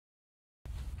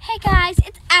Hey guys,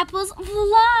 it's Apple's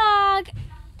vlog.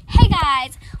 Hey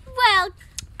guys, well,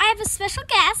 I have a special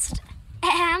guest.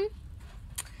 Hi.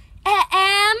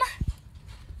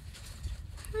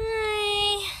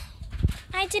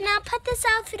 I did not put this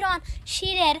outfit on.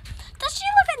 She did. Does she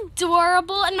look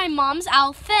adorable in my mom's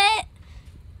outfit?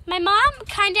 My mom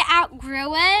kind of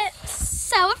outgrew it,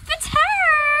 so it fits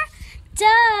her.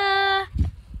 Duh.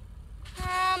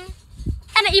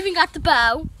 And I even got the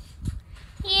bow.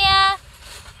 Yeah.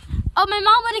 Oh, my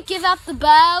mom wouldn't give out the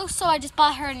bow, so I just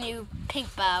bought her a new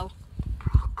pink bow.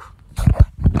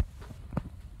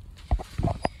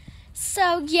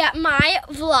 So, yeah, my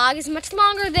vlog is much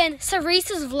longer than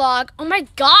Cerise's vlog. Oh my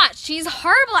gosh, she's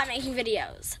horrible at making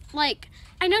videos. Like,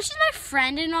 I know she's my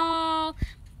friend and all,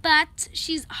 but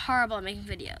she's horrible at making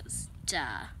videos.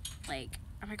 Duh. Like,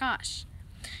 oh my gosh.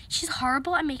 She's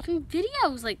horrible at making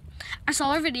videos. Like, I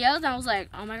saw her videos and I was like,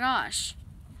 oh my gosh.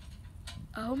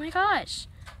 Oh my gosh.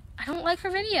 I don't like her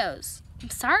videos.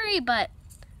 I'm sorry, but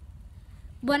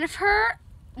one of her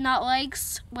not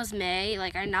likes was May.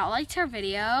 Like, I not liked her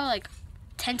video like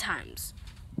 10 times.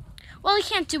 Well, I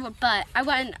can't do it, but I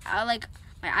went like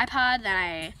my iPod, then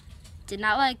I did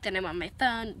not like, then I went on my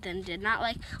phone, then did not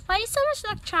like. Why do you so much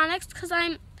electronics? Because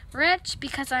I'm rich,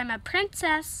 because I'm a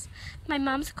princess. My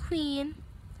mom's a queen.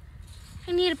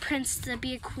 I need a prince to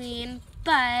be a queen,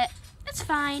 but it's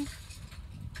fine.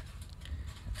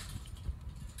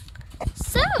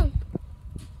 So,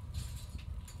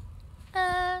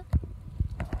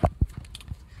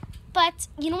 but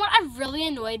you know what I'm really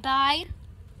annoyed by?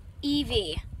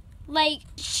 Evie. Like,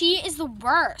 she is the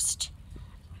worst.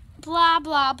 Blah,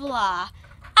 blah, blah.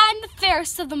 I'm the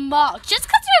fairest of them all. Just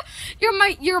because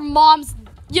your mom's,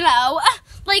 you know,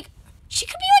 like, she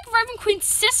could be like Raven Queen's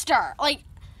sister. Like,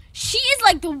 she is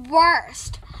like the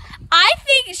worst. I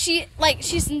think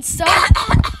she's in so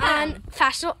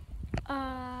unfashionable.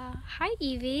 Hi,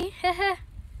 Evie.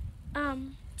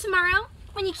 Tomorrow,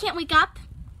 when you can't wake up,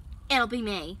 it'll be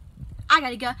me. I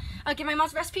gotta go. I'll get my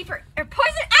mom's recipe for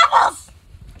poison apples.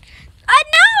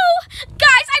 No!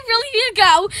 Guys, I really need to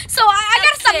go. So I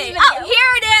gotta stop this video. Oh,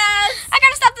 here it is. I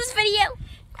gotta stop this video.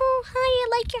 Oh, hi, I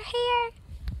like your hair.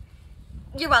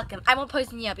 You're welcome. I won't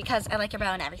poison you because I like your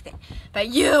bow and everything. But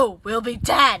you will be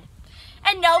dead.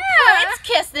 And no prince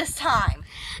kiss this time.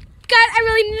 God, I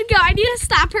really need to go. I need to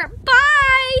stop her.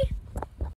 Bye.